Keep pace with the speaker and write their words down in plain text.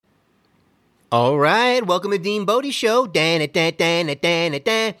All right, welcome to Dean Bodie Show. Dan it, dan, dan it, dan it,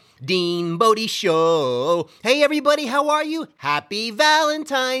 dan. Dean Bodie Show. Hey, everybody, how are you? Happy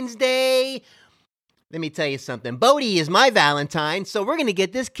Valentine's Day. Let me tell you something. Bodie is my Valentine, so we're going to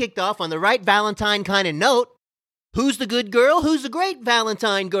get this kicked off on the right Valentine kind of note. Who's the good girl? Who's the great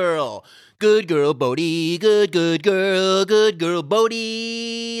Valentine girl? Good girl, Bodie. Good girl,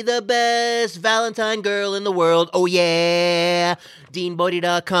 Bodie. The best Valentine girl in the world. Oh, yeah.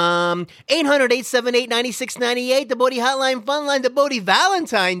 DeanBodie.com. 800-878-9698. The Bodie Hotline Fun Line. The Bodie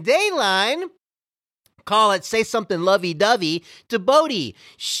Valentine Day Line. Call it, say something lovey-dovey to Bodie.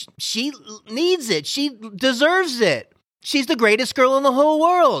 She needs it. She deserves it. She's the greatest girl in the whole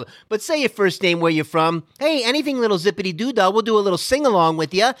world. But say your first name, where you're from. Hey, anything little zippity-doo-dah. We'll do a little sing-along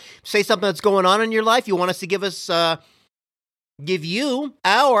with you. Say something that's going on in your life. You want us to give you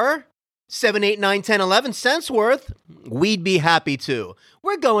our 7, 8, 9, 10, 11 cents worth. We'd be happy to.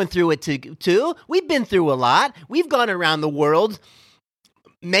 We're going through it too. We've been through a lot. We've gone around the world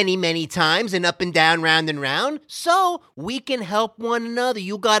many, many times and up and down, round and round, so we can help one another.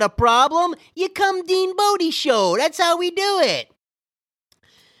 You got a problem? You come Dean Bodie Show. That's how we do it.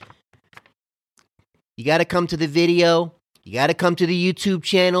 You got to come to the video. You got to come to the YouTube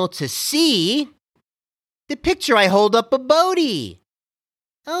channel to see the picture I hold up of Bodie.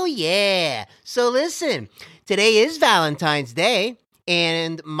 Oh, yeah. So listen, today is Valentine's Day,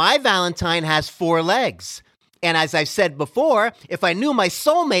 and my Valentine has 4 legs. And as I've said before, if I knew my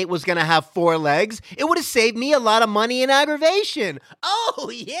soulmate was going to have 4 legs, it would have saved me a lot of money and aggravation.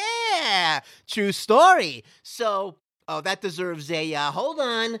 Oh, yeah. True story. So, that deserves a, hold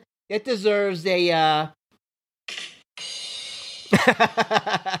on. It deserves a,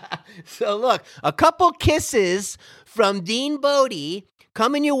 So look, a couple kisses from Dean Bodie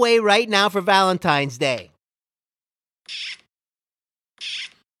coming your way right now for Valentine's Day.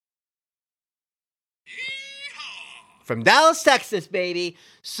 From Dallas, Texas, baby.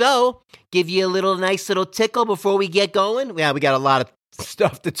 So, give you a nice little tickle before we get going. Yeah, we got a lot of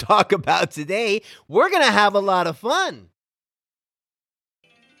stuff to talk about today. We're going to have a lot of fun.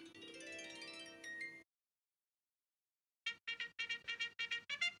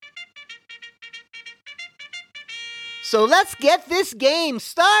 So, let's get this game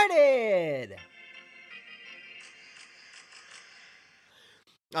started.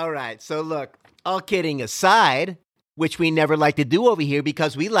 All right, so look, all kidding aside, which we never like to do over here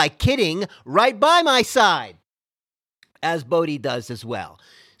because we like kidding right by my side, as Bodie does as well.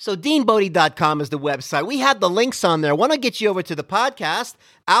 So DeanBodie.com is the website. We have the links on there. I want to get you over to the podcast,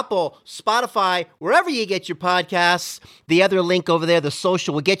 Apple, Spotify, wherever you get your podcasts. The other link over there, the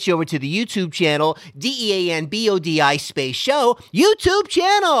social, will get you over to the YouTube channel, DeanBodi space show, YouTube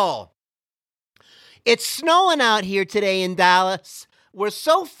channel. It's snowing out here today in Dallas. We're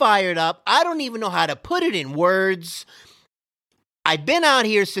so fired up, I don't even know how to put it in words. I've been out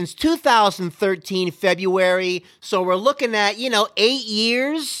here since 2013, February, so we're looking at, 8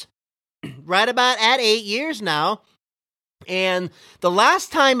 years, right about at 8 years now. And the last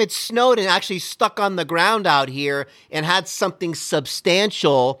time it snowed and actually stuck on the ground out here and had something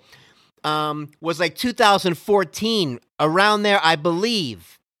substantial was like 2014, around there, I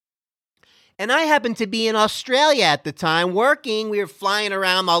believe. And I happened to be in Australia at the time working. We were flying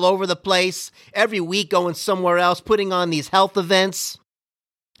around all over the place every week, going somewhere else, putting on these health events.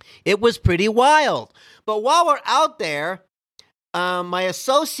 It was pretty wild. But while we're out there, my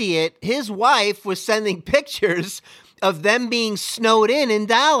associate, his wife, was sending pictures of them being snowed in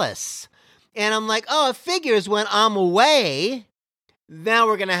Dallas. And I'm like, it figures when I'm away, now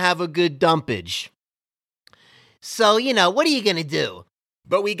we're going to have a good dumpage. So, what are you going to do?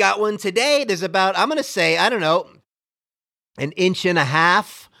 But we got one today. There's about, I'm going to say, I don't know, 1.5 inches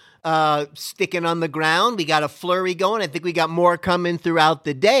sticking on the ground. We got a flurry going. I think we got more coming throughout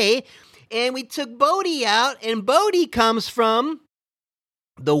the day. And we took Bodie out, and Bodie comes from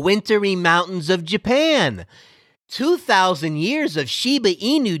the wintry mountains of Japan. 2,000 years of Shiba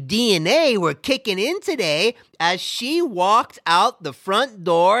Inu DNA were kicking in today as she walked out the front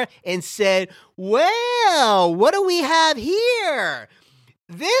door and said, well, what do we have here?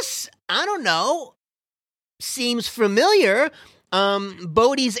 This, I don't know, seems familiar.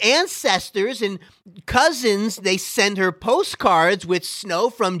 Bodie's ancestors and cousins, they send her postcards with snow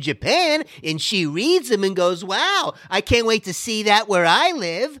from Japan, and she reads them and goes, wow, I can't wait to see that where I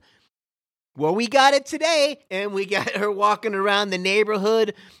live. Well, we got it today, and we got her walking around the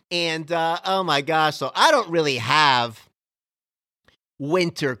neighborhood, and oh my gosh, so I don't really have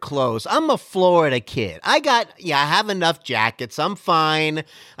winter clothes. I'm a Florida kid. I have enough jackets. I'm fine.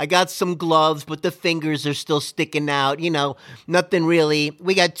 I got some gloves, but the fingers are still sticking out. Nothing really.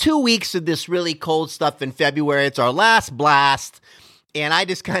 We got 2 weeks of this really cold stuff in February. It's our last blast, and I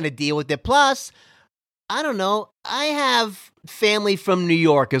just kind of deal with it. Plus, I don't know. I have family from New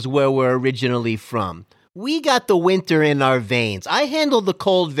York is where we're originally from. We got the winter in our veins. I handle the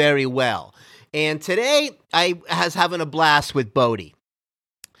cold very well. And today, I was having a blast with Bodhi.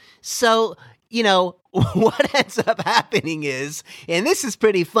 So, what ends up happening is, and this is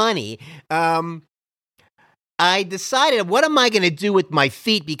pretty funny, I decided, what am I going to do with my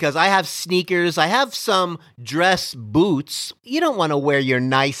feet? Because I have sneakers, I have some dress boots. You don't want to wear your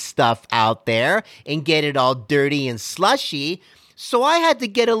nice stuff out there and get it all dirty and slushy. So I had to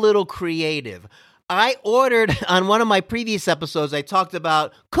get a little creative. I ordered, on one of my previous episodes, I talked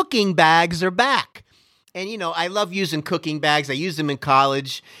about cooking bags are back. And, I love using cooking bags. I used them in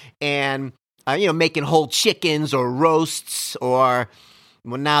college and, making whole chickens or roasts or,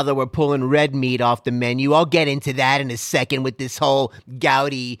 well, now that we're pulling red meat off the menu, I'll get into that in a second with this whole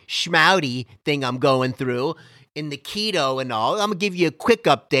gouty, schmouty thing I'm going through in the keto and all. I'm going to give you a quick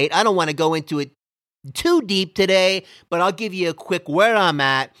update. I don't want to go into it too deep today, but I'll give you a quick where I'm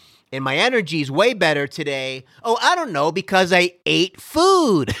at. And my energy's way better today. Oh, I don't know, because I ate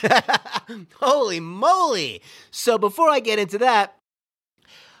food. Holy moly. So before I get into that,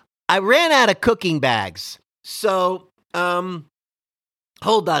 I ran out of cooking bags. So,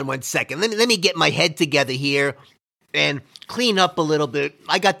 hold on one second. Let me get my head together here and clean up a little bit.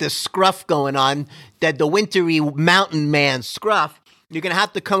 I got this scruff going on, that the wintry mountain man scruff. You're going to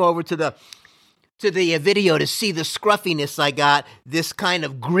have to come over to the video to see the scruffiness I got, this kind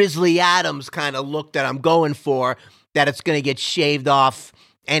of Grizzly Adams kind of look that I'm going for, that it's going to get shaved off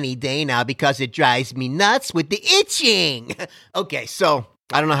any day now because it drives me nuts with the itching. Okay, so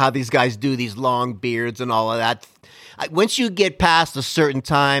I don't know how these guys do these long beards and all of that. Once you get past a certain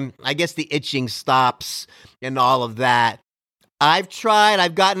time, I guess the itching stops and all of that. I've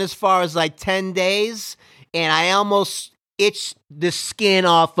gotten as far as like 10 days, and I almost itch the skin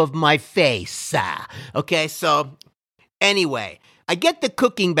off of my face. Okay, so anyway, I get the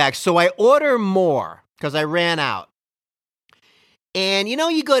cooking bag, so I order more because I ran out. And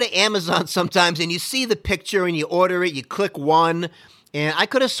you go to Amazon sometimes and you see the picture and you order it, you click one, and I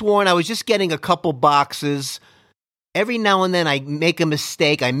could have sworn I was just getting a couple boxes. Every now and then I make a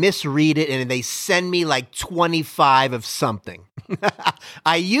mistake, I misread it, and they send me like 25 of something.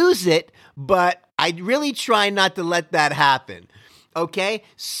 I use it, but I really try not to let that happen. Okay?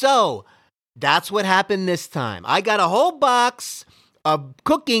 So, that's what happened this time. I got a whole box of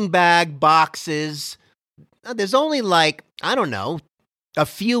cooking bag boxes. There's only like, I don't know, a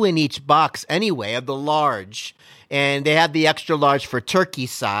few in each box anyway of the large. And they have the extra large for turkey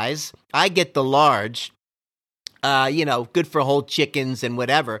size. I get the large. Good for whole chickens and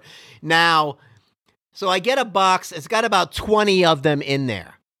whatever. Now, so I get a box. It's got about 20 of them in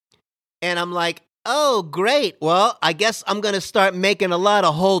there. And I'm like, oh, great. Well, I guess I'm going to start making a lot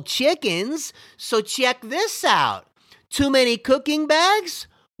of whole chickens. So check this out. Too many cooking bags?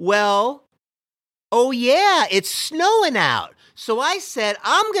 Well, oh yeah, it's snowing out. So I said,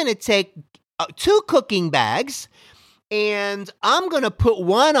 I'm going to take 2 cooking bags, and I'm going to put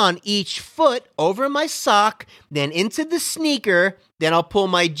one on each foot over my sock, then into the sneaker, then I'll pull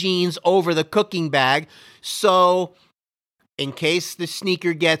my jeans over the cooking bag. So in case the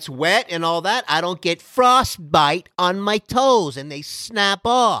sneaker gets wet and all that, I don't get frostbite on my toes and they snap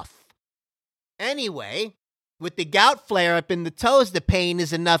off. Anyway, with the gout flare up in the toes, the pain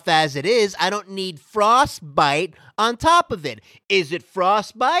is enough as it is. I don't need frostbite on top of it. Is it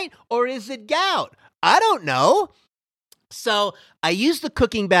frostbite or is it gout? I don't know. So I use the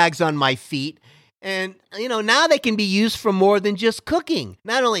cooking bags on my feet, and, now they can be used for more than just cooking.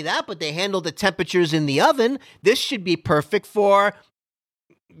 Not only that, but they handle the temperatures in the oven. This should be perfect for,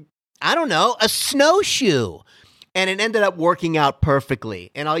 I don't know, a snowshoe. And it ended up working out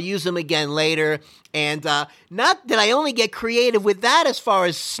perfectly. And I'll use them again later. And not that I only get creative with that as far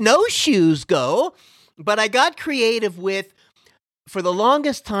as snowshoes go, but I got creative with, for the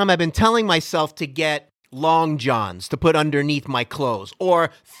longest time, I've been telling myself to get long johns to put underneath my clothes, or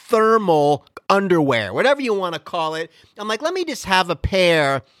thermal underwear, whatever you want to call it. I'm like, let me just have a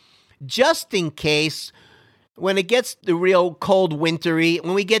pair just in case when it gets the real cold wintry,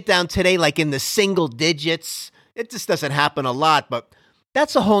 when we get down today like in the single digits. It just doesn't happen a lot, but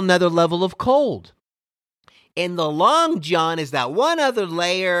that's a whole nother level of cold. And the long john is that one other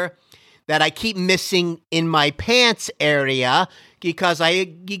layer that I keep missing in my pants area, because you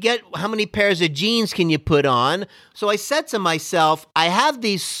get how many pairs of jeans can you put on? So I said to myself, I have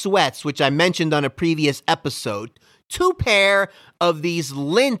these sweats, which I mentioned on a previous episode, 2 pair of these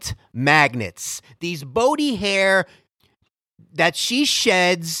lint magnets, these Bodhi hair that she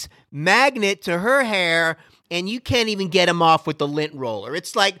sheds magnet to her hair, and you can't even get them off with the lint roller.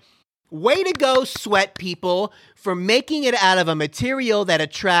 It's like, way to go, sweat people, for making it out of a material that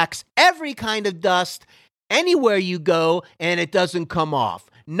attracts every kind of dust anywhere you go, and it doesn't come off.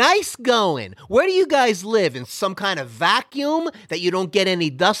 Nice going. Where do you guys live? In some kind of vacuum that you don't get any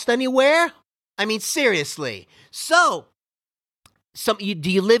dust anywhere? I mean, seriously. So,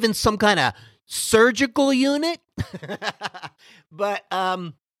 do you live in some kind of surgical unit? But,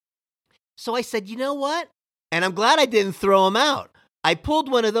 so I said, you know what? And I'm glad I didn't throw them out. I pulled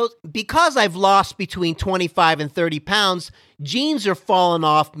one of those, because I've lost between 25 and 30 pounds, jeans are falling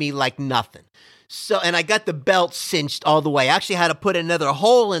off me like nothing. So, and I got the belt cinched all the way. I actually had to put another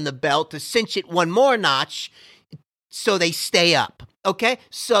hole in the belt to cinch it one more notch so they stay up. Okay?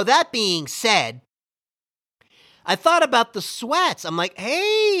 So that being said, I thought about the sweats. I'm like,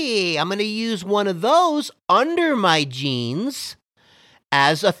 hey, I'm going to use one of those under my jeans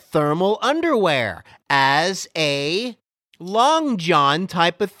as a thermal underwear, as a long john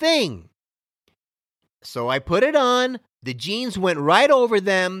type of thing. So I put it on. The jeans went right over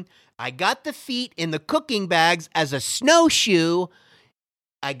them. I got the feet in the cooking bags as a snowshoe.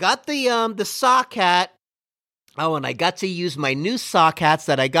 I got the sock hat. Oh, and I got to use my new sock hats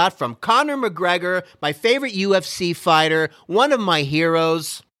that I got from Conor McGregor, my favorite UFC fighter, one of my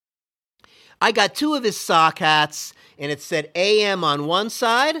heroes. I got 2 of his sock hats, and it said AM on one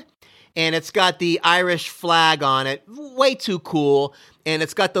side, and it's got the Irish flag on it. Way too cool. And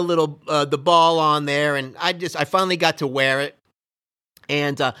it's got the little the ball on there, and I finally got to wear it.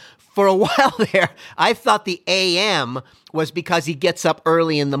 And for a while there, I thought the AM was because he gets up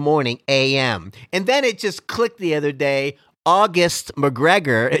early in the morning, AM. And then it just clicked the other day. August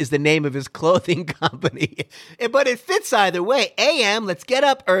McGregor is the name of his clothing company. But it fits either way. AM, let's get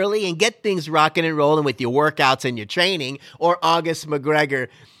up early and get things rocking and rolling with your workouts and your training. Or August McGregor.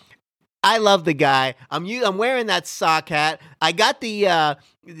 I love the guy. I'm wearing that sock hat. I got the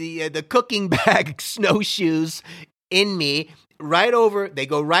cooking bag snowshoes in me. They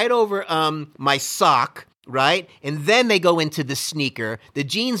go right over my sock, right? And then they go into the sneaker. The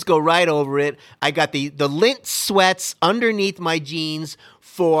jeans go right over it. I got the lint sweats underneath my jeans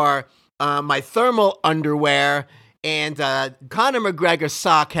for my thermal underwear, and Conor McGregor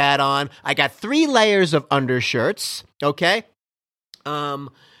sock hat on. I got 3 layers of undershirts, okay? From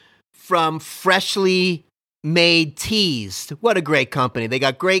Freshly Made Tees. What a great company. They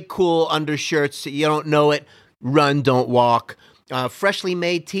got great, cool undershirts. You don't know it. Run, don't walk. Freshly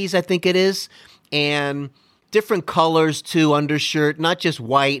Made Tees, I think it is. And different colors, too, undershirt. Not just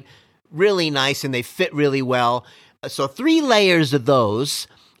white. Really nice, and they fit really well. So 3 layers of those.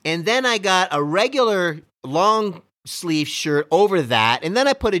 And then I got a regular long sleeve shirt over that. And then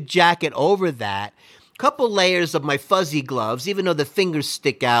I put a jacket over that. Couple layers of my fuzzy gloves, even though the fingers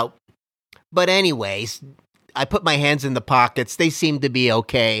stick out. But anyways, I put my hands in the pockets. They seem to be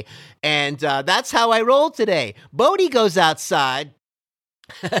okay. And that's how I roll today. Bodhi goes outside.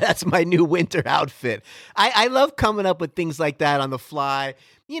 That's my new winter outfit. I love coming up with things like that on the fly.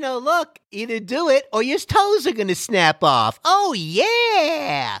 You know, look, either do it or your toes are going to snap off. Oh,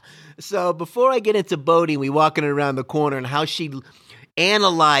 yeah. So before I get into Bodhi, we walking around the corner and how she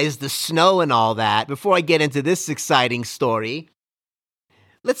analyzed the snow and all that, before I get into this exciting story,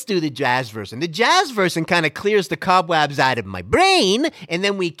 let's do the jazz version. The jazz version kind of clears the cobwebs out of my brain, and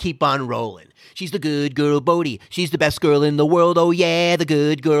then we keep on rolling. She's the good girl, Bodhi. She's the best girl in the world. Oh, yeah. The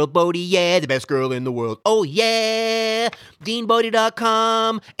good girl, Bodhi. Yeah, the best girl in the world. Oh, yeah.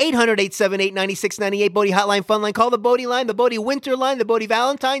 DeanBodhi.com. 800-878-9698. Bodhi Hotline, Fun Line. Call the Bodhi line, the Bodhi Winter line, the Bodhi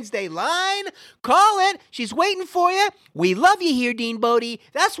Valentine's Day line. Call it. She's waiting for you. We love you here, Dean Bodhi.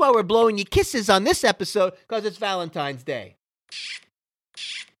 That's why we're blowing you kisses on this episode, because it's Valentine's Day.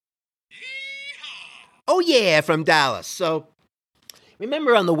 Oh, yeah, from Dallas. So,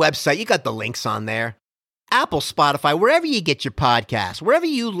 remember on the website, you got the links on there. Apple, Spotify, wherever you get your podcasts, wherever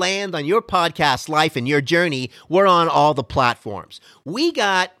you land on your podcast life and your journey, we're on all the platforms. We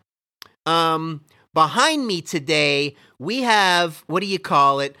got, behind me today, we have, what do you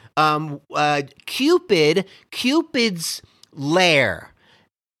call it? Cupid's Lair.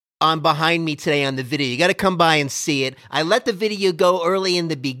 On behind me today on the video. You got to come by and see it. I let the video go early in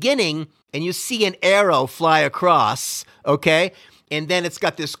the beginning, and you see an arrow fly across, okay? And then it's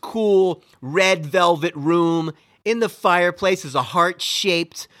got this cool red velvet room. In the fireplace is a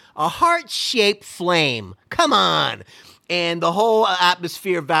heart-shaped flame. Come on. and the whole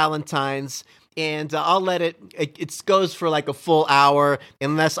atmosphere of Valentine's. And I'll let it goes for like a full hour.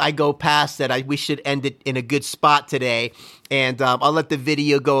 Unless I go past it, we should end it in a good spot today. And I'll let the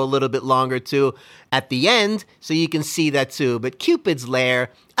video go a little bit longer too at the end, so you can see that too. But Cupid's Lair,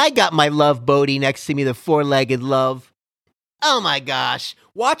 I got my love Bodhi next to me, the four-legged love. Oh my gosh,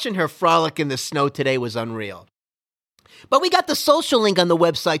 watching her frolic in the snow today was unreal. But we got the social link on the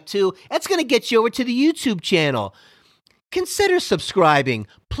website too. That's going to get you over to the YouTube channel. Consider subscribing.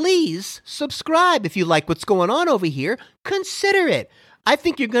 Please subscribe if you like what's going on over here. Consider it. I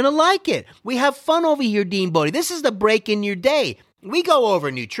think you're going to like it. We have fun over here, Dean Bodie. This is the break in your day. We go over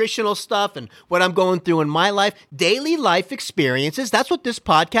nutritional stuff and what I'm going through in my life, daily life experiences. That's what this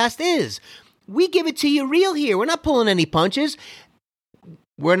podcast is. We give it to you real here. We're not pulling any punches.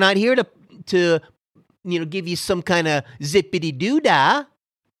 We're not here to give you some kind of zippity-doo-dah.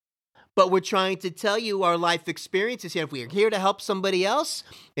 But we're trying to tell you our life experiences here. If we're here to help somebody else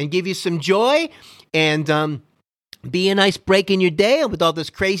and give you some joy and be a nice break in your day with all this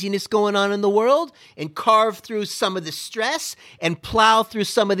craziness going on in the world, and carve through some of the stress and plow through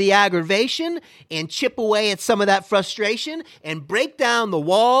some of the aggravation and chip away at some of that frustration and break down the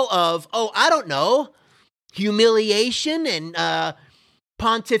wall of, humiliation and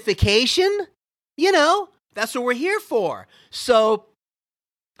pontification. That's what we're here for. So,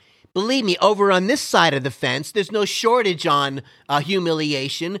 believe me, over on this side of the fence, there's no shortage on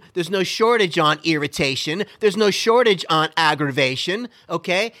humiliation. There's no shortage on irritation. There's no shortage on aggravation,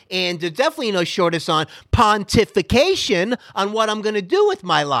 okay? And there's definitely no shortage on pontification on what I'm going to do with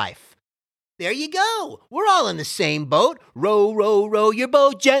my life. There you go. We're all in the same boat. Row, row, row your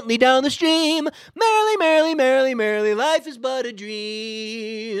boat gently down the stream. Merrily, merrily, merrily, merrily, life is but a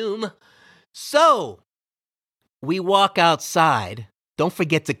dream. So, we walk outside. Don't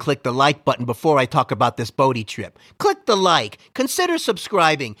forget to click the like button before I talk about this Bodhi trip. Click the like. Consider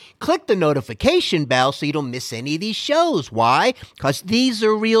subscribing. Click the notification bell so you don't miss any of these shows. Why? Because these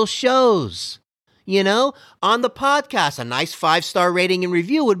are real shows. On the podcast, a nice 5-star rating and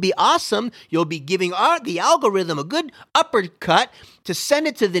review would be awesome. You'll be giving the algorithm a good uppercut to send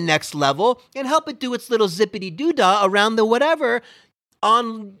it to the next level and help it do its little zippity-doo-dah around the whatever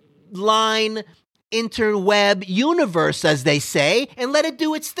online interweb universe, as they say, and let it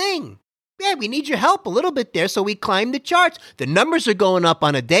do its thing. Yeah, we need your help a little bit there so we climb the charts. The numbers are going up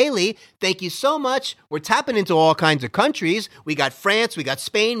on a daily. Thank you so much. We're tapping into all kinds of countries. We got France, we got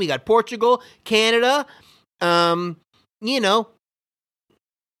Spain, we got Portugal, Canada, all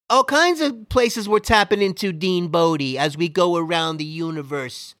kinds of places we're tapping into, Dean Bodie, as we go around the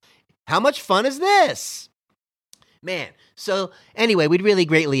universe. How much fun is this? Man, so anyway, we'd really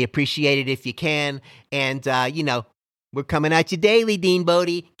greatly appreciate it if you can. And, we're coming at you daily, Dean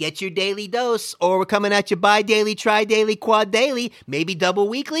Bodie. Get your daily dose. Or we're coming at you bi-daily, tri-daily, quad-daily, maybe double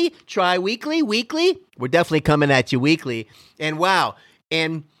weekly, tri-weekly, weekly. We're definitely coming at you weekly. And wow,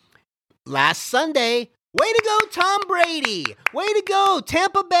 and last Sunday, way to go, Tom Brady. Way to go,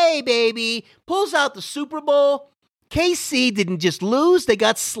 Tampa Bay, baby. Pulls out the Super Bowl. KC didn't just lose, they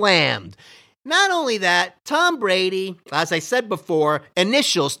got slammed. Not only that, Tom Brady, as I said before,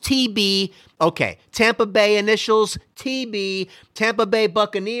 initials TB. Okay, Tampa Bay initials TB, Tampa Bay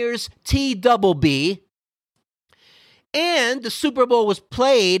Buccaneers TBB. And the Super Bowl was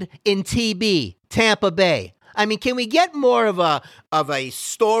played in TB, Tampa Bay. I mean, can we get more of a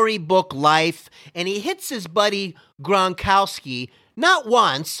storybook life? And he hits his buddy Gronkowski not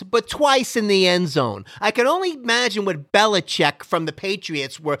once, but twice in the end zone. I can only imagine what Belichick from the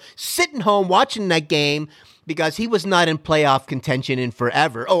Patriots were sitting home watching that game because he was not in playoff contention in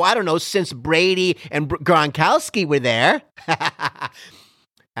forever. Oh, I don't know, since Brady and Gronkowski were there. I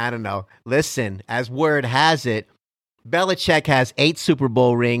don't know. Listen, as word has it, Belichick has 8 Super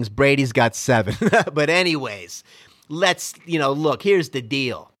Bowl rings. Brady's got 7. But anyways, let's, look, here's the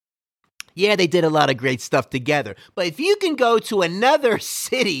deal. Yeah, they did a lot of great stuff together. But if you can go to another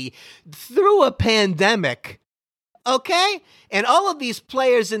city through a pandemic, okay? And all of these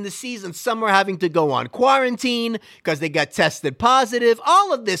players in the season, some were having to go on quarantine because they got tested positive.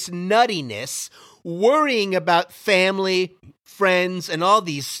 All of this nuttiness, worrying about family, friends, and all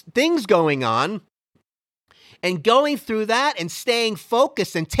these things going on. And going through that and staying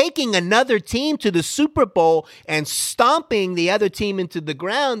focused and taking another team to the Super Bowl and stomping the other team into the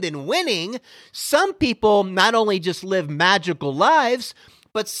ground and winning, some people not only just live magical lives,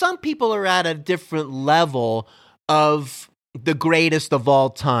 but some people are at a different level of the greatest of all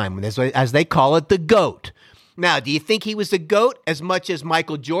time, as they call it, the GOAT. Now, do you think he was the GOAT as much as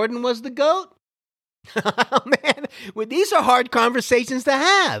Michael Jordan was the GOAT? Oh, man, well, these are hard conversations to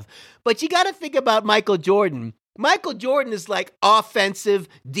have. But you got to think about Michael Jordan. Michael Jordan is like offensive,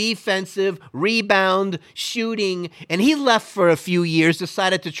 defensive, rebound, shooting, and he left for a few years,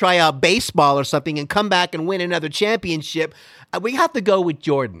 decided to try out baseball or something and come back and win another championship. We have to go with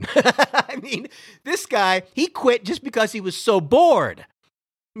Jordan. I mean, this guy, he quit just because he was so bored.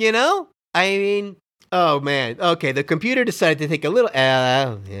 You know? I mean, oh man. Okay, the computer decided to take a little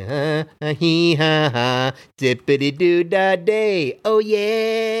dippity-doo-da-day. Oh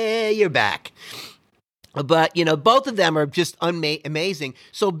yeah, you're back. But, you know, both of them are just amazing.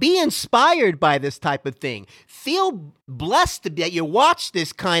 So be inspired by this type of thing. Feel blessed that you watch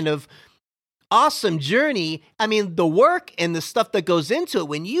this kind of awesome journey. I mean, the work and the stuff that goes into it.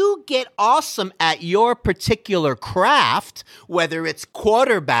 When you get awesome at your particular craft, whether it's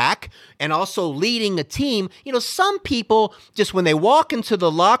quarterback and also leading a team, you know, some people just when they walk into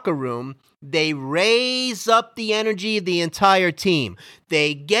the locker room, they raise up the energy of the entire team.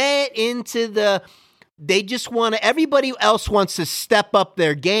 They get into they just want to, everybody else wants to step up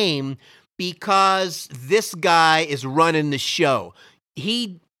their game because this guy is running the show.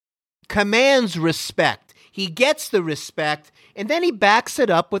 He commands respect. He gets the respect, and then he backs it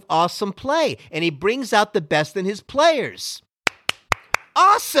up with awesome play, and he brings out the best in his players.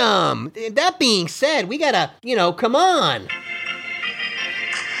 Awesome! That being said, we gotta, you know, come on.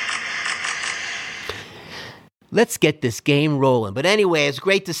 Let's get this game rolling. But anyway, it's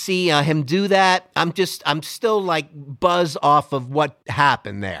great to see him do that. I'm still like buzz off of what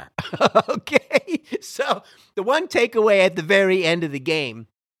happened there. Okay? So the one takeaway at the very end of the game,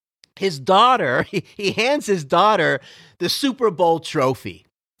 his daughter, he hands his daughter the Super Bowl trophy.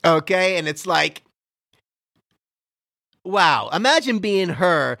 Okay? And it's like, wow. Imagine being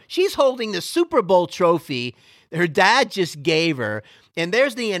her. She's holding the Super Bowl trophy her dad just gave her. And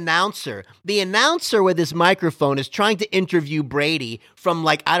there's the announcer. The announcer with his microphone is trying to interview Brady from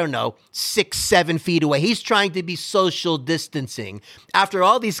 6, 7 feet away. He's trying to be social distancing. After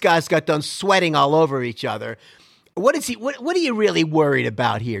all these guys got done sweating all over each other. What are you really worried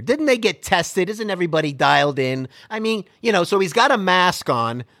about here? Didn't they get tested? Isn't everybody dialed in? I mean, so he's got a mask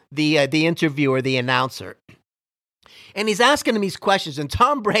on, the interviewer, the announcer. And he's asking him these questions. And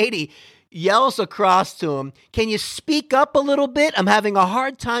Tom Brady yells across to him, "Can you speak up a little bit? I'm having a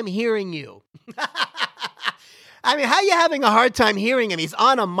hard time hearing you." I mean, how are you having a hard time hearing him? He's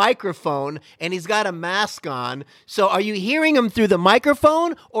on a microphone and he's got a mask on. So are you hearing him through the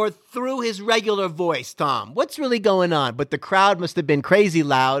microphone or through his regular voice, Tom? What's really going on? But the crowd must have been crazy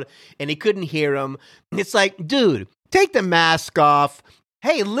loud and he couldn't hear him. It's like, dude, take the mask off.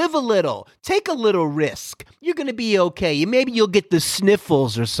 Hey, live a little. Take a little risk. You're going to be okay. Maybe you'll get the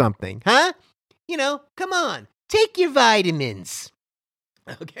sniffles or something, huh? Come on. Take your vitamins.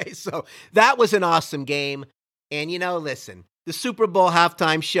 Okay, so that was an awesome game. And, listen, the Super Bowl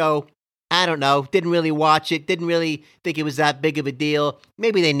halftime show, I don't know, didn't really watch it, didn't really think it was that big of a deal.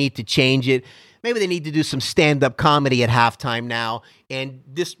 Maybe they need to change it. Maybe they need to do some stand-up comedy at halftime now, and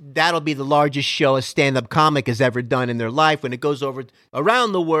that'll be the largest show a stand-up comic has ever done in their life when it goes over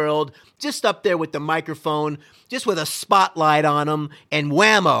around the world, just up there with the microphone, just with a spotlight on them, and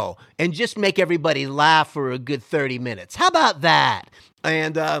whammo, and just make everybody laugh for a good 30 minutes. How about that?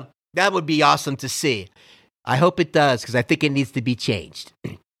 And that would be awesome to see. I hope it does, because I think it needs to be changed.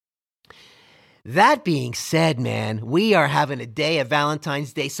 That being said, man, we are having a day of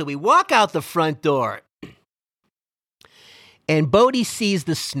Valentine's Day. So we walk out the front door and Bodie sees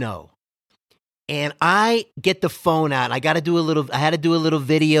the snow. And I get the phone out. I had to do a little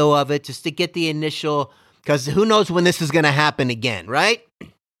video of it just to get the initial, because who knows when this is going to happen again, right?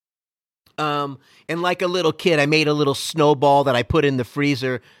 And like a little kid, I made a little snowball that I put in the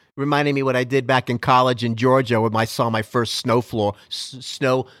freezer, reminding me what I did back in college in Georgia when I saw my first snowfall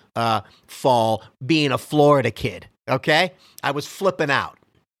being a Florida kid, okay? I was flipping out.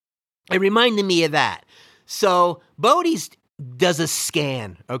 It reminded me of that. So Bodie does a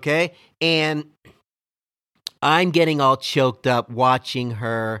scan, okay? And I'm getting all choked up watching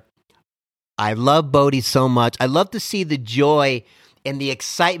her. I love Bodie so much. I love to see the joy and the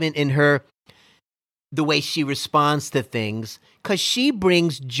excitement in her, the way she responds to things, because she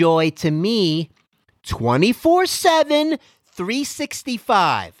brings joy to me 24/7,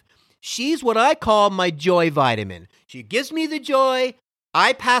 365. She's what I call my joy vitamin. She gives me the joy,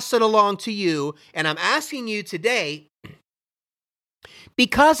 I pass it along to you, and I'm asking you today,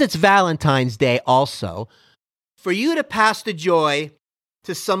 because it's Valentine's Day also, for you to pass the joy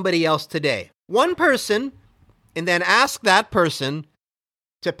to somebody else today. One person, and then ask that person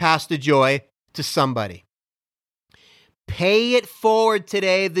to pass the joy to somebody. Pay it forward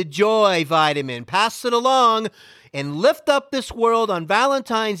today, the joy vitamin. Pass it along and lift up this world on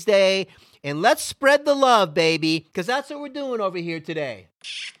Valentine's Day And let's spread the love, baby, because that's what we're doing over here today.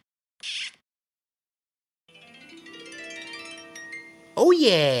 Oh,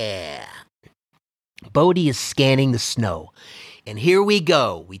 yeah. Bodie is scanning the snow. And here we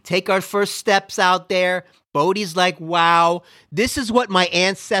go. We take our first steps out there. Bodie's like, wow, this is what my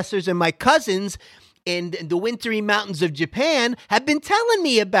ancestors and my cousins in the wintry mountains of Japan have been telling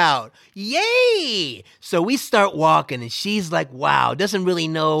me about. Yay! So we start walking, and she's like, wow, doesn't really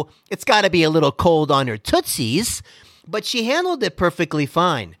know. It's got to be a little cold on her tootsies, but she handled it perfectly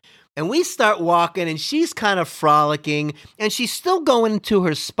fine. And we start walking, and she's kind of frolicking, and she's still going to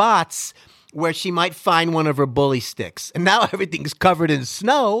her spots where she might find one of her bully sticks. And now everything's covered in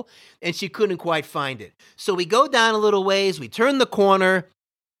snow, and she couldn't quite find it. So we go down a little ways, we turn the corner.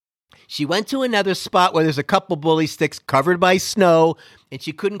 She went to another spot where there's a couple bully sticks covered by snow, and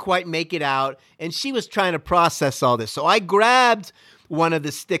she couldn't quite make it out, and she was trying to process all this. So I grabbed one of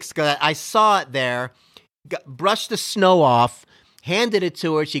the sticks because I saw it there, brushed the snow off, handed it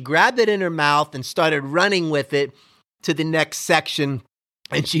to her. She grabbed it in her mouth and started running with it to the next section,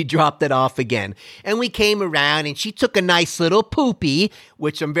 and she dropped it off again. And we came around, and she took a nice little poopy,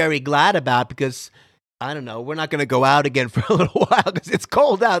 which I'm very glad about because, I don't know, we're not going to go out again for a little while because it's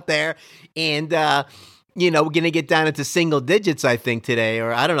cold out there. And, we're going to get down into single digits, I think, today,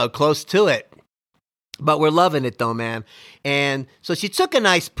 or I don't know, close to it. But we're loving it, though, man. And so she took a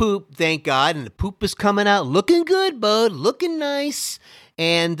nice poop, thank God, and the poop is coming out looking good, bud, looking nice.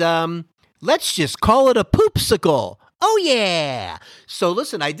 And let's just call it a poopsicle. Oh, yeah. So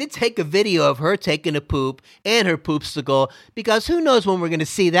listen, I did take a video of her taking a poop and her poopsicle because who knows when we're going to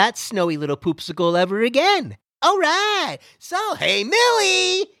see that snowy little poopsicle ever again. All right. So, hey,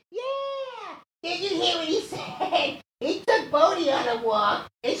 Millie. Yeah. Did you hear what he said? He took Bodie on a walk,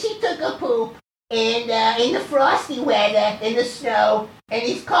 and she took a poop. And in the frosty weather, in the snow, and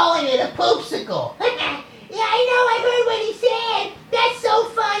he's calling it a poopsicle. Yeah, I know, I heard what he said. That's so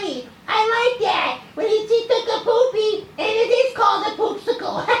funny. I like that. When he took a poopy, and it is called a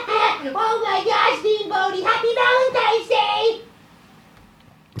poopsicle. Oh my gosh, Dean Bodie, happy Valentine's Day.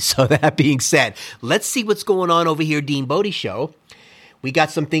 So that being said, let's see what's going on over here, Dean Bodie Show. We got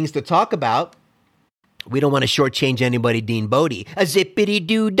some things to talk about. We don't want to shortchange anybody, Dean Bodie. A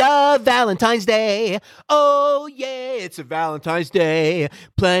zippity-doo-dah, Valentine's Day. Oh, yeah, it's a Valentine's Day.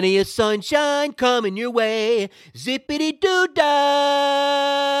 Plenty of sunshine coming your way. Zippity-doo-dah,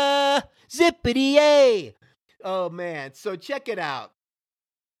 zippity-yay. Oh, man, so check it out.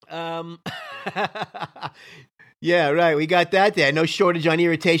 Yeah, right, we got that there. No shortage on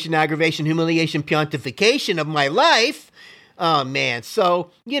irritation, aggravation, humiliation, pontification of my life. Oh, man,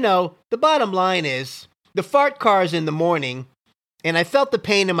 so, the bottom line is, the fart car's in the morning, and I felt the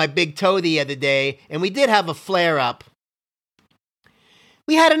pain in my big toe the other day, and we did have a flare-up.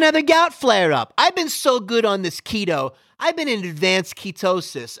 We had another gout flare-up. I've been so good on this keto. I've been in advanced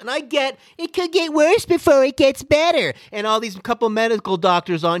ketosis, and I get it could get worse before it gets better. And all these couple medical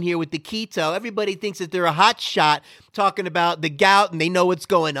doctors on here with the keto, everybody thinks that they're a hot shot talking about the gout, and they know what's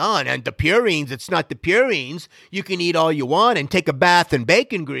going on. And the purines, it's not the purines. You can eat all you want and take a bath in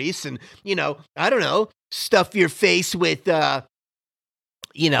bacon grease and, I don't know, stuff your face with,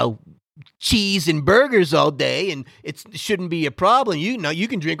 cheese and burgers all day, and it shouldn't be a problem. You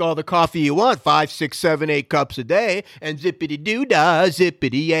can drink all the coffee you want, 5, 6, 7, 8 cups a day, and zippity-doo-dah,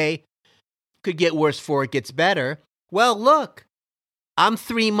 zippity-yay. Could get worse before it gets better. Well, look, I'm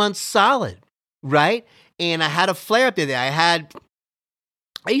 3 months solid, right? And I had a flare-up today. I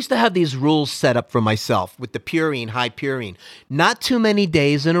used to have these rules set up for myself with the purine, high purine. Not too many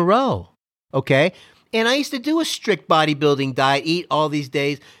days in a row, okay? And I used to do a strict bodybuilding diet, eat all these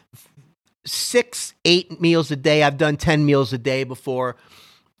days, 6, 8 meals a day. I've done 10 meals a day before.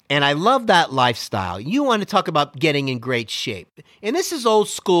 And I love that lifestyle. You want to talk about getting in great shape. And this is old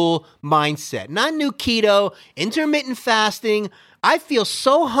school mindset, not new keto, intermittent fasting. I feel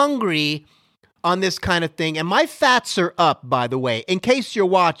so hungry on this kind of thing. And my fats are up, by the way, in case you're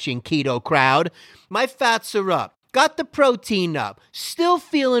watching, keto crowd. My fats are up. Got the protein up. Still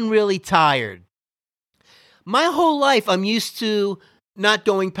feeling really tired. My whole life, I'm used to not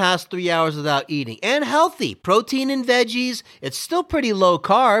going past 3 hours without eating. And healthy. Protein and veggies. It's still pretty low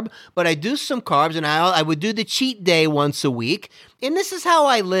carb, but I do some carbs, and I would do the cheat day once a week. And this is how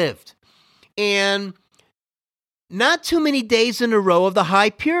I lived. And not too many days in a row of the high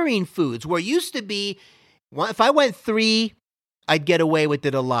purine foods, where it used to be, if I went 3, I'd get away with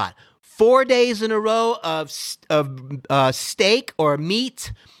it a lot. 4 days in a row of steak or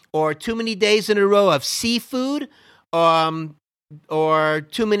meat, or too many days in a row of seafood, or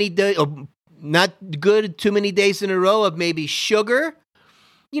too many days, or not good, too many days in a row of maybe sugar,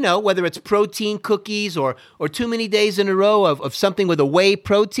 whether it's protein cookies or too many days in a row of something with a whey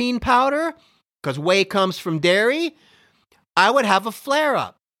protein powder, because whey comes from dairy, I would have a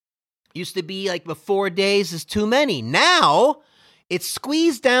flare-up. Used to be like 4 days is too many. Now, it's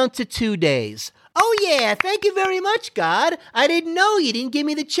squeezed down to 2 days. Oh yeah, thank you very much, God. I didn't know you didn't give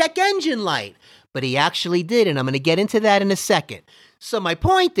me the check engine light. But he actually did, and I'm going to get into that in a second. So my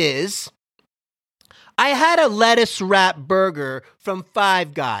point is, I had a lettuce wrap burger from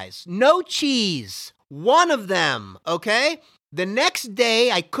Five Guys. No cheese. One of them, okay? The next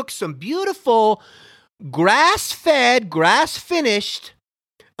day, I cooked some beautiful grass-fed, grass-finished,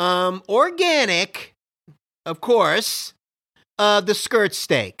 organic, of course, the skirt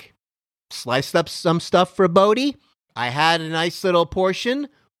steak. Sliced up some stuff for Bodhi. I had a nice little portion.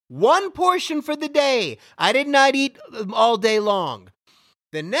 1 portion for the day. I did not eat all day long.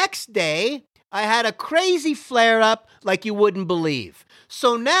 The next day, I had a crazy flare-up like you wouldn't believe.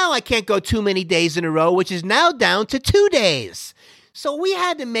 So now I can't go too many days in a row, which is now down to 2 days. So we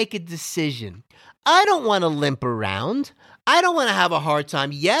had to make a decision. I don't want to limp around. I don't want to have a hard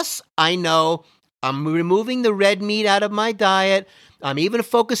time. Yes, I know I'm removing the red meat out of my diet. I'm even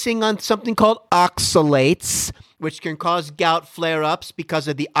focusing on something called oxalates, which can cause gout flare-ups because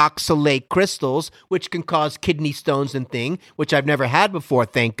of the oxalate crystals, which can cause kidney stones and thing, which I've never had before,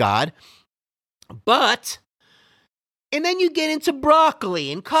 thank God. And then you get into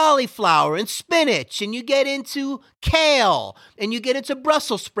broccoli and cauliflower and spinach, and you get into kale, and you get into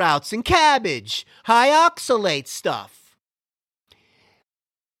Brussels sprouts and cabbage, high oxalate stuff.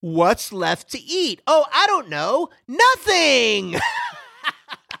 What's left to eat? Oh, I don't know. Nothing!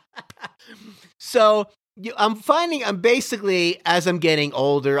 So I'm basically, as I'm getting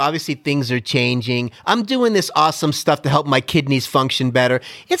older, obviously things are changing. I'm doing this awesome stuff to help my kidneys function better.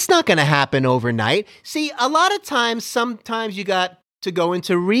 It's not going to happen overnight. See, a lot of times, sometimes you got to go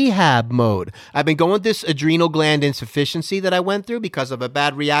into rehab mode. I've been going this adrenal gland insufficiency that I went through because of a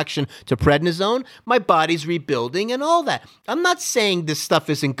bad reaction to prednisone. My body's rebuilding and all that. I'm not saying this stuff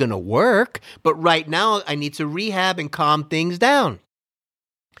isn't going to work, but right now I need to rehab and calm things down.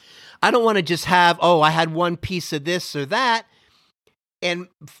 I don't want to just have, I had one piece of this or that and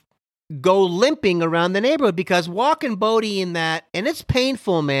go limping around the neighborhood, because walking Bodhi in that, and it's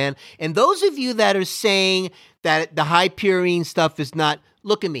painful, man. And those of you that are saying that the high purine stuff is not,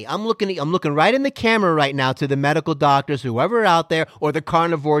 look at me. I'm looking right in the camera right now to the medical doctors, whoever out there, or the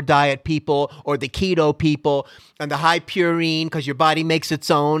carnivore diet people, or the keto people, and the high purine, because your body makes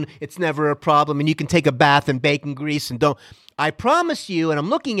its own. It's never a problem, and you can take a bath in bacon grease and don't. I promise you, and I'm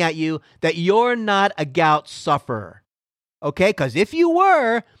looking at you, that you're not a gout sufferer, okay? Because if you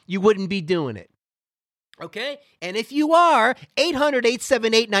were, you wouldn't be doing it, okay? And if you are,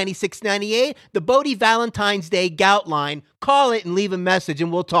 800-878-9698, the Bodhi Valentine's Day gout line, call it and leave a message,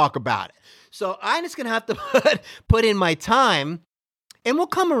 and we'll talk about it. So I'm just going to have to put in my time, and we'll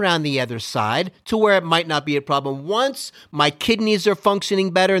come around the other side to where it might not be a problem. Once my kidneys are functioning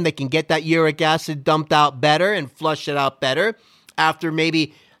better and they can get that uric acid dumped out better and flush it out better after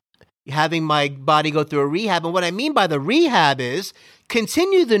maybe having my body go through a rehab. And what I mean by the rehab is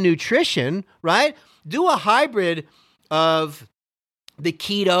continue the nutrition, right? Do a hybrid of the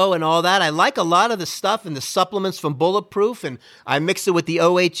keto and all that. I like a lot of the stuff and the supplements from Bulletproof, and I mix it with the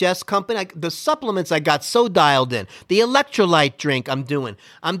OHS company. The supplements I got so dialed in. The electrolyte drink I'm doing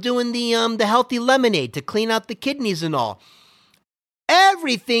the healthy lemonade to clean out the kidneys and all.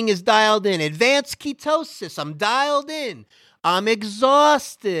 Everything is dialed in. Advanced ketosis, I'm dialed in. I'm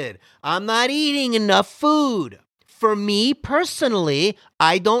exhausted. I'm not eating enough food. For me personally,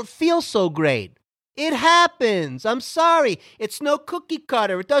 I don't feel so great. It happens. I'm sorry. It's no cookie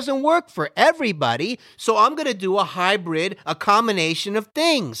cutter. It doesn't work for everybody. So I'm going to do a hybrid, a combination of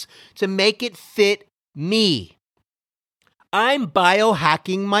things to make it fit me. I'm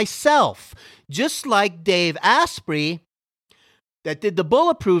biohacking myself. Just like Dave Asprey, that did the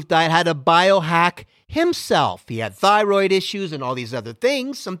Bulletproof diet, had to biohack himself. He had thyroid issues and all these other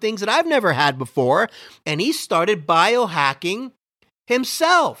things, some things that I've never had before. And he started biohacking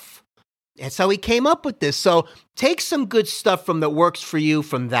himself. That's how he came up with this. So take some good stuff from that works for you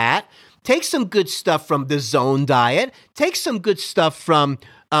from that. Take some good stuff from the Zone diet. Take some good stuff from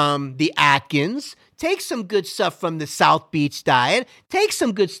the Atkins. Take some good stuff from the South Beach diet. Take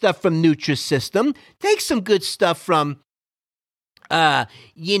some good stuff from Nutrisystem. Take some good stuff from, the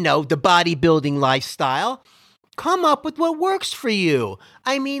bodybuilding lifestyle. Come up with what works for you.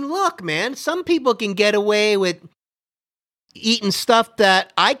 I mean, look, man, some people can get away with eating stuff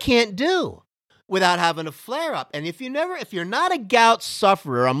that I can't do without having a flare up. And if you're not a gout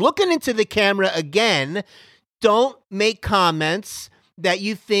sufferer, I'm looking into the camera again. Don't make comments that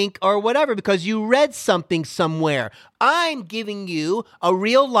you think or whatever because you read something somewhere. I'm giving you a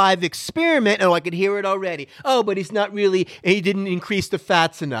real live experiment. Oh, I could hear it already. Oh, but he didn't increase the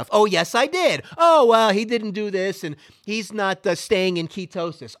fats enough. Oh, yes, I did. Oh, well, he didn't do this and he's not staying in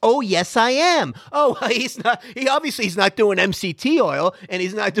ketosis. Oh, yes, I am. Oh, he's not doing MCT oil and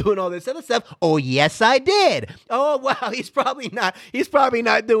he's not doing all this other stuff. Oh, yes, I did. Oh, wow, he's probably not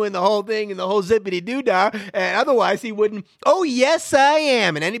doing the whole thing and the whole zippity doo-dah. And otherwise he wouldn't. Oh, yes, I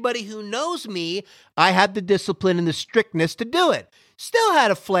am. And anybody who knows me, I have the discipline and the strictness to do it. Still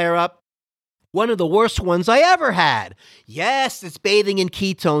had a flare-up. One of the worst ones I ever had. Yes, it's bathing in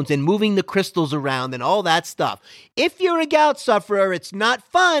ketones and moving the crystals around and all that stuff. If you're a gout sufferer, it's not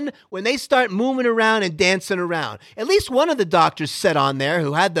fun when they start moving around and dancing around. At least one of the doctors said on there,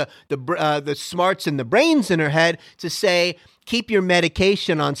 who had the smarts and the brains in her head, to say, keep your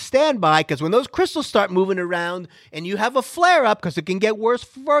medication on standby because when those crystals start moving around and you have a flare-up, because it can get worse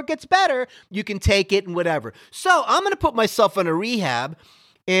before it gets better, you can take it and whatever. So I'm going to put myself on a rehab,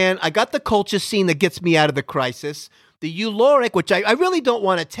 and I got the colchicine that gets me out of the crisis, the Uloric, which I really don't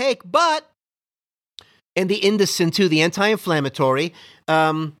want to take, and the Indocin too, the anti-inflammatory,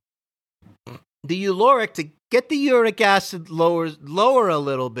 the Uloric to get the uric acid lower a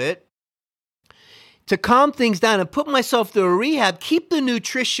little bit, to calm things down and put myself through a rehab, keep the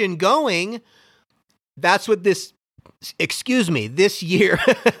nutrition going. That's what this year,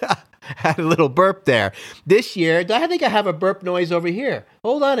 had a little burp there. This year, I think I have a burp noise over here.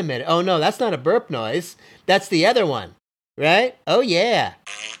 Hold on a minute. Oh no, that's not a burp noise. That's the other one, right? Oh yeah.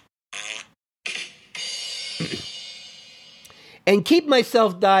 And keep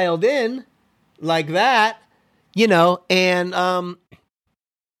myself dialed in like that, and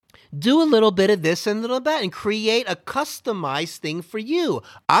do a little bit of this and a little bit of that and create a customized thing for you.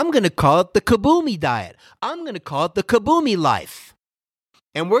 I'm going to call it the Kabumi diet. I'm going to call it the Kabumi life.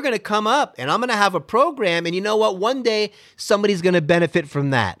 And we're going to come up and I'm going to have a program. And you know what? One day somebody's going to benefit from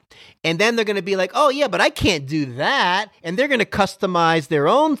that. And then they're going to be like, oh yeah, but I can't do that. And they're going to customize their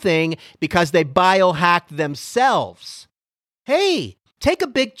own thing because they biohacked themselves. Hey, take a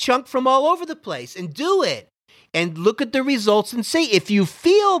big chunk from all over the place and do it. And look at the results and see if you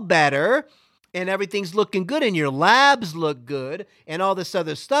feel better and everything's looking good and your labs look good and all this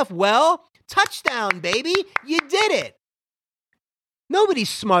other stuff. Well, touchdown, baby. You did it. Nobody's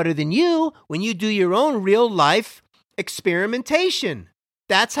smarter than you when you do your own real life experimentation.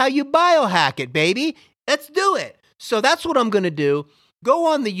 That's how you biohack it, baby. Let's do it. So that's what I'm going to do. Go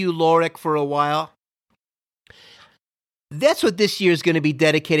on the Uloric for a while. That's what this year is going to be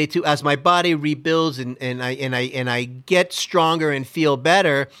dedicated to as my body rebuilds and I get stronger and feel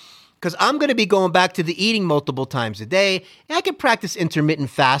better, because I'm going to be going back to the eating multiple times a day. And I can practice intermittent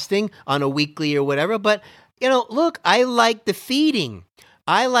fasting on a weekly or whatever. But, look, I like the feeding.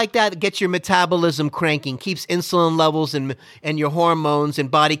 I like that. It gets your metabolism cranking, keeps insulin levels and your hormones and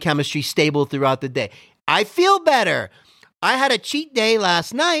body chemistry stable throughout the day. I feel better. I had a cheat day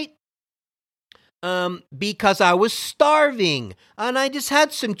last night. Because I was starving and I just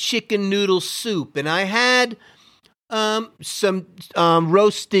had some chicken noodle soup and I had some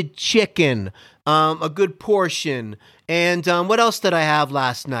roasted chicken, a good portion. And what else did I have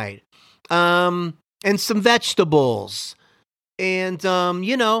last night? And some vegetables. And,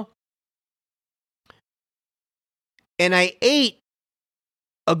 and I ate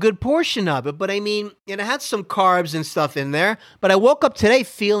a good portion of it. But I had some carbs and stuff in there. But I woke up today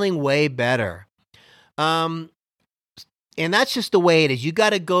feeling way better. And that's just the way it is. You got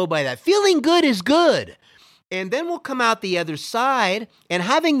to go by that. Feeling good is good. And then we'll come out the other side and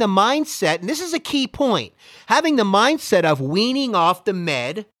having the mindset, and this is a key point, having the mindset of weaning off the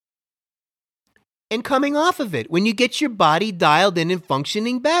med and coming off of it when you get your body dialed in and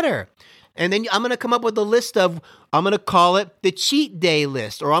functioning better. And then I'm going to come up with a list of, I'm going to call it the cheat day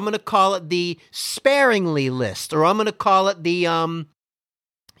list, or I'm going to call it the sparingly list, or I'm going to call it the,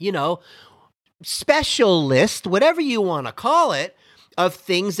 special list, whatever you want to call it, of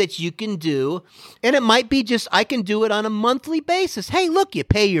things that you can do. And it might be just, I can do it on a monthly basis. Hey, look, you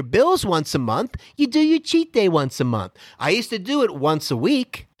pay your bills once a month. You do your cheat day once a month. I used to do it once a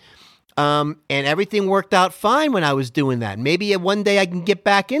week. And everything worked out fine when I was doing that. Maybe one day I can get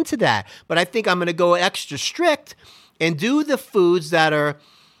back into that. But I think I'm going to go extra strict and do the foods that are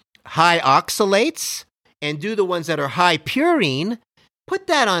high oxalates and do the ones that are high purine. Put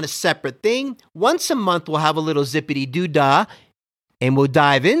that on a separate thing. Once a month, we'll have a little zippity-doo-dah, and we'll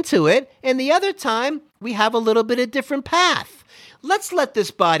dive into it. And the other time, we have a little bit of different path. Let's let this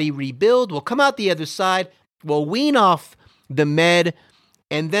body rebuild. We'll come out the other side. We'll wean off the med,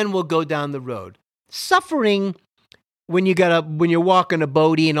 and then we'll go down the road. Suffering when you're walking a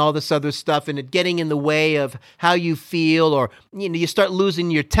boatie and all this other stuff and it getting in the way of how you feel, or you start losing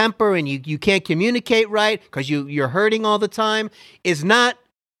your temper and you can't communicate right because you're hurting all the time, is not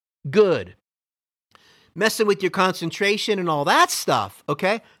good. Messing with your concentration and all that stuff,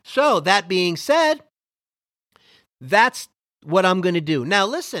 okay? So that being said, that's what I'm going to do. Now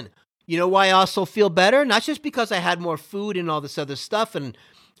listen, you know why I also feel better? Not just because I had more food and all this other stuff and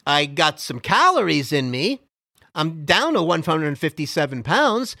I got some calories in me. I'm down to 157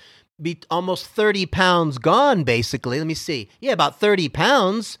 pounds, almost 30 pounds gone, basically. Let me see. Yeah, about 30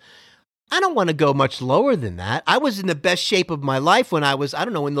 pounds. I don't want to go much lower than that. I was in the best shape of my life when I was,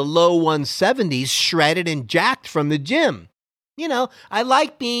 in the low 170s, shredded and jacked from the gym. I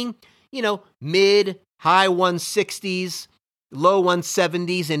like being, mid, high 160s, low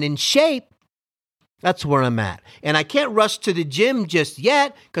 170s, and in shape. That's where I'm at. And I can't rush to the gym just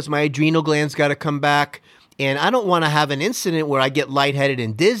yet because my adrenal glands got to come back. And I don't want to have an incident where I get lightheaded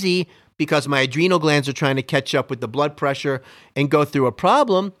and dizzy because my adrenal glands are trying to catch up with the blood pressure and go through a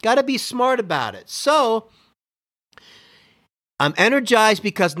problem. Got to be smart about it. So I'm energized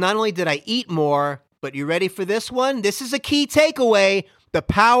because not only did I eat more, but you ready for this one? This is a key takeaway. The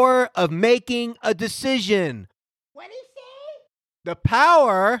power of making a decision. What did he say? The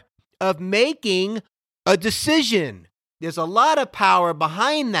power of making a decision. There's a lot of power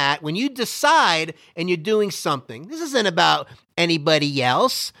behind that when you decide and you're doing something. This isn't about anybody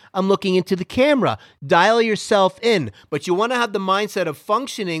else. I'm looking into the camera. Dial yourself in. But you want to have the mindset of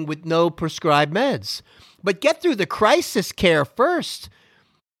functioning with no prescribed meds. But get through the crisis care first.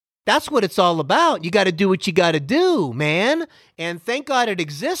 That's what it's all about. You got to do what you got to do, man. And thank God it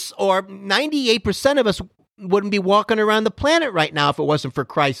exists, or 98% of us wouldn't be walking around the planet right now if it wasn't for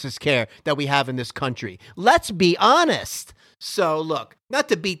crisis care that we have in this country. Let's be honest. So look, not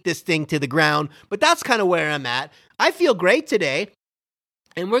to beat this thing to the ground, but that's kind of where I'm at. I feel great today,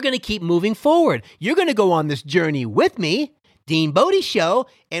 and we're going to keep moving forward. You're going to go on this journey with me, Dean Bodie Show,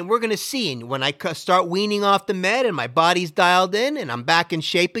 and we're going to see. And when I start weaning off the med and my body's dialed in and I'm back in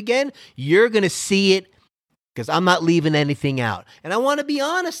shape again, you're going to see it, because I'm not leaving anything out. And I want to be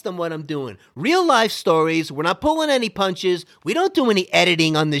honest on what I'm doing. Real life stories. We're not pulling any punches. We don't do any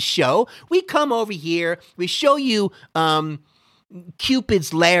editing on this show. We come over here. We show you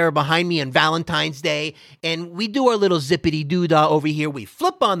Cupid's lair behind me on Valentine's Day. And we do our little zippity-doo-dah over here. We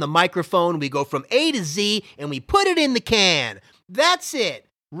flip on the microphone. We go from A to Z and we put it in the can. That's it.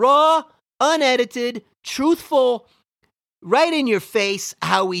 Raw, unedited, truthful, right in your face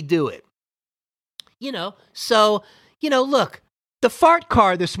how we do it. Look, the fart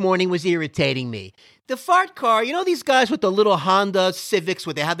car this morning was irritating me. The fart car, these guys with the little Honda Civics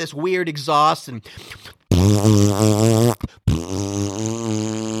where they have this weird exhaust and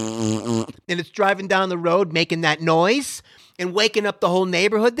it's driving down the road making that noise and waking up the whole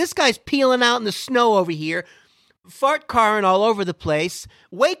neighborhood. This guy's peeling out in the snow over here, fart carring all over the place,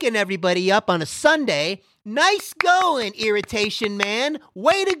 waking everybody up on a Sunday. Nice going, irritation man.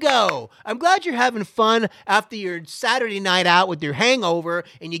 Way to go. I'm glad you're having fun after your Saturday night out with your hangover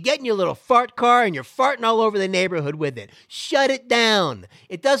and you get in your little fart car and you're farting all over the neighborhood with it. Shut it down.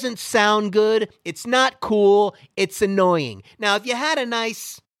 It doesn't sound good. It's not cool. It's annoying. Now, if you had a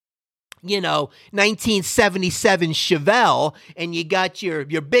nice 1977 Chevelle, and you got your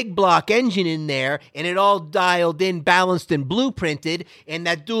big block engine in there, and it all dialed in, balanced, and blueprinted, and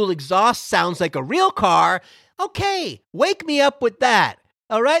that dual exhaust sounds like a real car, okay, wake me up with that,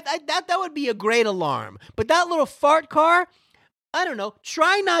 all right? That would be a great alarm. But that little fart car, I don't know,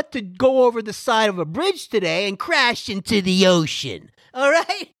 try not to go over the side of a bridge today and crash into the ocean, all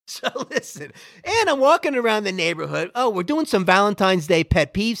right? So listen, and I'm walking around the neighborhood. Oh, we're doing some Valentine's Day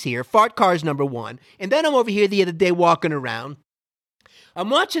pet peeves here. Fart car's number one. And then I'm over here the other day walking around. I'm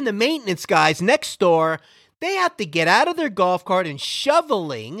watching the maintenance guys next door. They have to get out of their golf cart and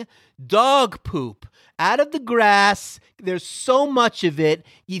shoveling dog poop out of the grass. There's so much of it.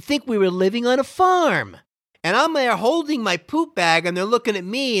 You think we were living on a farm. And I'm there holding my poop bag, and they're looking at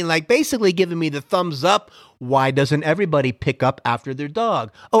me and basically giving me the thumbs up. Why doesn't everybody pick up after their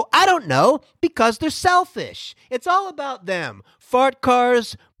dog? Oh, I don't know, because they're selfish. It's all about them. Fart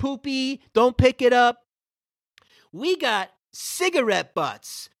cars, poopy, don't pick it up. We got cigarette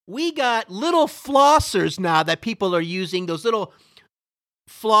butts. We got little flossers now that people are using, those little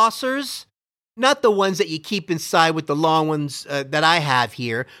flossers. Not the ones that you keep inside with the long ones that I have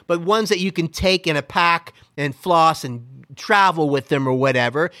here, but ones that you can take in a pack and floss and travel with them or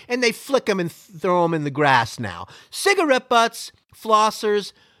whatever, and they flick them and throw them in the grass now. Cigarette butts,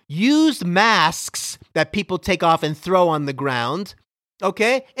 flossers, used masks that people take off and throw on the ground,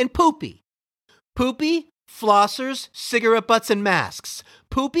 okay? And poopy. Poopy, flossers, cigarette butts, and masks.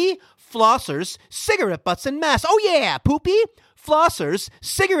 Poopy, flossers, cigarette butts, and masks. Oh yeah, poopy, flossers,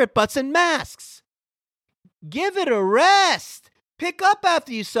 cigarette butts, and masks. Give it a rest. Pick up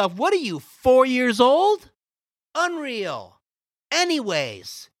after yourself. What are you, 4 years old? Unreal.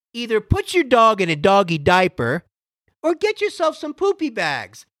 Anyways, either put your dog in a doggy diaper or get yourself some poopy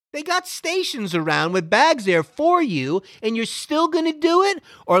bags. They got stations around with bags there for you, and you're still going to do it?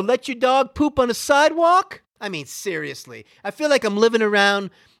 Or let your dog poop on a sidewalk? I mean, seriously. I feel like I'm living around,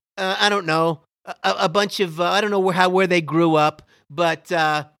 I don't know, a bunch of, I don't know where they grew up, but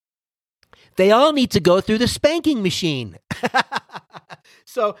they all need to go through the spanking machine.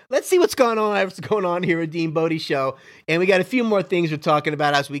 So let's see what's going on here at Dean Bodie Show. And we got a few more things we're talking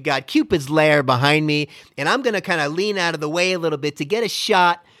about as we got Cupid's Lair behind me. And I'm going to kind of lean out of the way a little bit to get a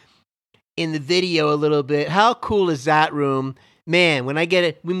shot in the video a little bit. How cool is that room? Man, when I get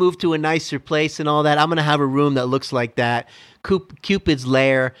it, we move to a nicer place and all that, I'm going to have a room that looks like that. Cupid's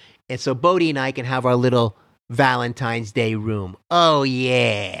Lair. And so Bodie and I can have our little Valentine's Day room. Oh,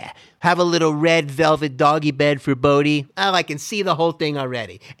 yeah. Have a little red velvet doggy bed for Bodie. Oh, I can see the whole thing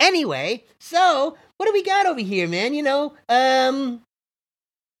already. Anyway, so what do we got over here, man?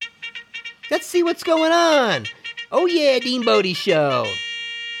 Let's see what's going on. Oh, yeah, Dean Bodie Show.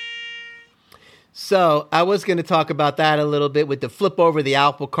 So I was going to talk about that a little bit with the flip over the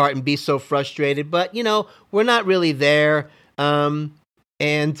apple cart and be so frustrated, but, we're not really there.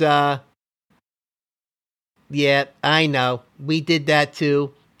 Yeah, I know. We did that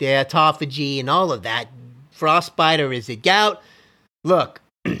too. The autophagy and all of that. Frostbite, or is it gout? Look.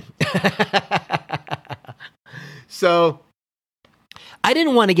 So I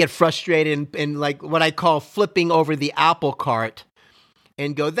didn't want to get frustrated and like what I call flipping over the apple cart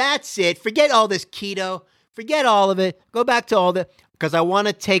and go, that's it. Forget all this keto. Forget all of it. Go back to all the, because I want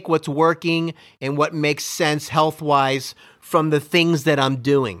to take what's working and what makes sense health-wise from the things that I'm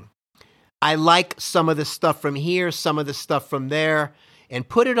doing. I like some of the stuff from here, some of the stuff from there, and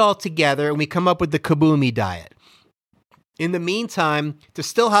put it all together, and we come up with the Kabumi diet. In the meantime, to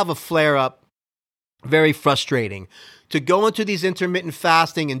still have a flare-up, very frustrating. To go into these intermittent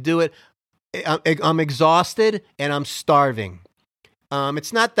fasting and do it, I'm exhausted and I'm starving.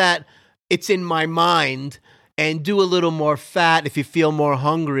 It's not that it's in my mind, and do a little more fat if you feel more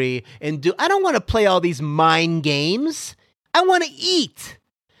hungry, I don't want to play all these mind games. I want to eat.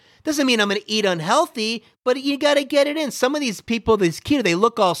 Doesn't mean I'm going to eat unhealthy, but you got to get it in. Some of these people, these keto, they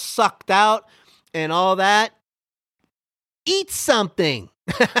look all sucked out and all that. Eat something.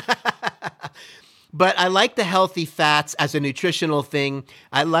 But I like the healthy fats as a nutritional thing.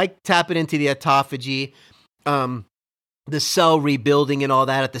 I like tapping into the autophagy, the cell rebuilding and all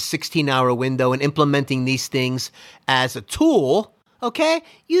that at the 16-hour window, and implementing these things as a tool. Okay?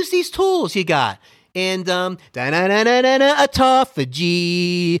 Use these tools you got. And autophagy,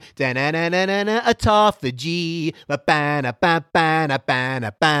 autophagy,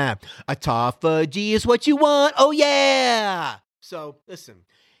 autophagy is what you want. Oh yeah. So listen.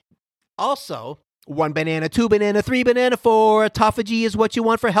 Also, 1 banana, 2 banana, 3 banana, 4. Autophagy is what you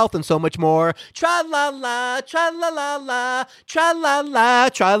want for health and so much more. Tra-la-la, tra-la-la-la, tra-la-la,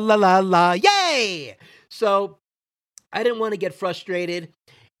 tra-la-la-la. Yay! So I didn't want to get frustrated.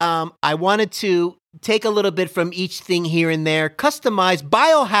 I wanted to take a little bit from each thing here and there, customize,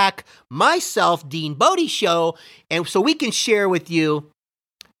 biohack myself, Dean Bodie Show, and so we can share with you.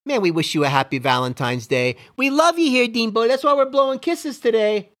 Man, we wish you a happy Valentine's Day. We love you here, Dean Bodie. That's why we're blowing kisses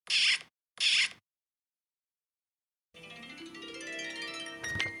today.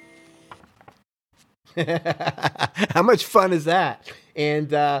 How much fun is that?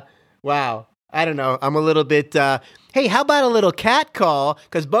 And, wow. I don't know. I'm a little bit, hey, how about a little cat call?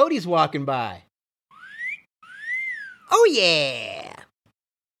 Because Bodie's walking by. Oh, yeah.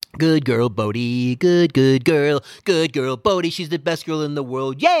 Good girl, Bodie. Good girl. Good girl, Bodie. She's the best girl in the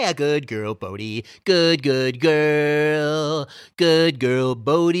world. Yeah, good girl, Bodie. Good girl. Good girl,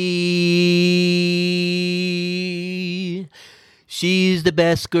 Bodie. She's the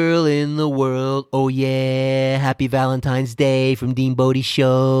best girl in the world. Oh, yeah. Happy Valentine's Day from Dean Bodie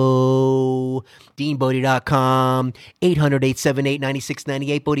Show. DeanBodie.com.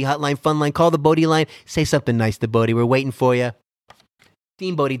 800-878-9698. Bodie Hotline, Fun Line. Call the Bodie line. Say something nice to Bodie. We're waiting for you.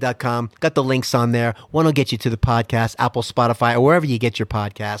 DeanBodie.com. Got the links on there. One will get you to the podcast, Apple, Spotify, or wherever you get your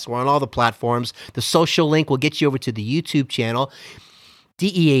podcasts. We're on all the platforms. The social link will get you over to the YouTube channel.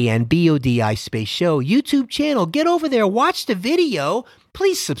 DeanBodi space show YouTube channel. Get over there, watch the video.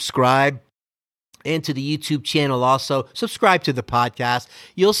 Please subscribe. And to the YouTube channel also. Subscribe to the podcast.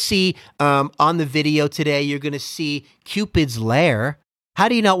 You'll see on the video today, you're going to see Cupid's Lair. How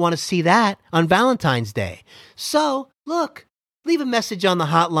do you not want to see that on Valentine's Day? So, look, leave a message on the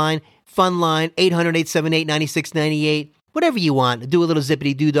hotline, fun line, 800-878-9698, whatever you want. Do a little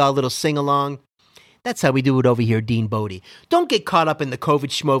zippity-doo-dah, a little sing-along. That's how we do it over here, Dean Bodie. Don't get caught up in the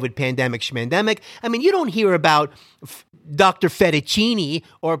COVID-schmovid pandemic schmandemic. I mean, you don't hear about Dr. Fettuccini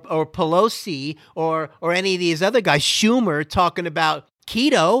or Pelosi or any of these other guys, Schumer, talking about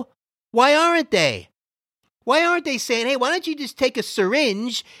keto. Why aren't they? Why aren't they saying, hey, why don't you just take a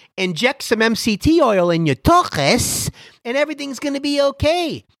syringe, inject some MCT oil in your toches, and everything's going to be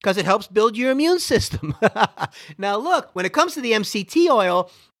okay because it helps build your immune system. Now, look, when it comes to the MCT oil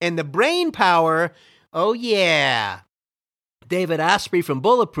and the brain power, oh, yeah. David Asprey from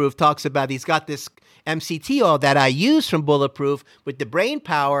Bulletproof talks about he's got this MCT oil that I use from Bulletproof with the brain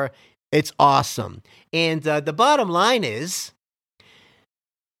power. It's awesome. And the bottom line is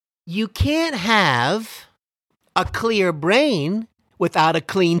you can't have a clear brain without a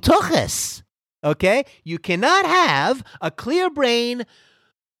clean tuchus. Okay? You cannot have a clear brain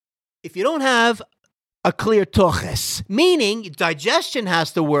if you don't have a clear tuchus, meaning digestion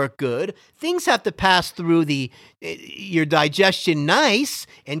has to work good. Things have to pass through your digestion nice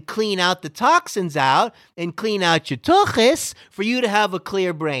and clean out the toxins out and clean out your tuchus for you to have a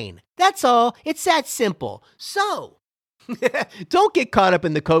clear brain. That's all. It's that simple. So, don't get caught up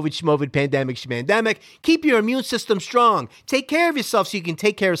in the COVID-schmovid pandemic schmandemic. Keep your immune system strong. Take care of yourself so you can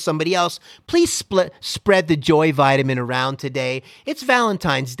take care of somebody else. Please spread the joy vitamin around today. It's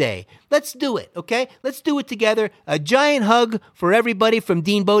Valentine's Day. Let's do it, okay? Let's do it together. A giant hug for everybody from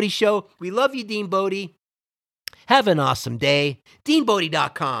Dean Bodie Show. We love you, Dean Bodie. Have an awesome day.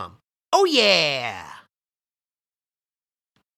 DeanBodie.com. Oh, yeah!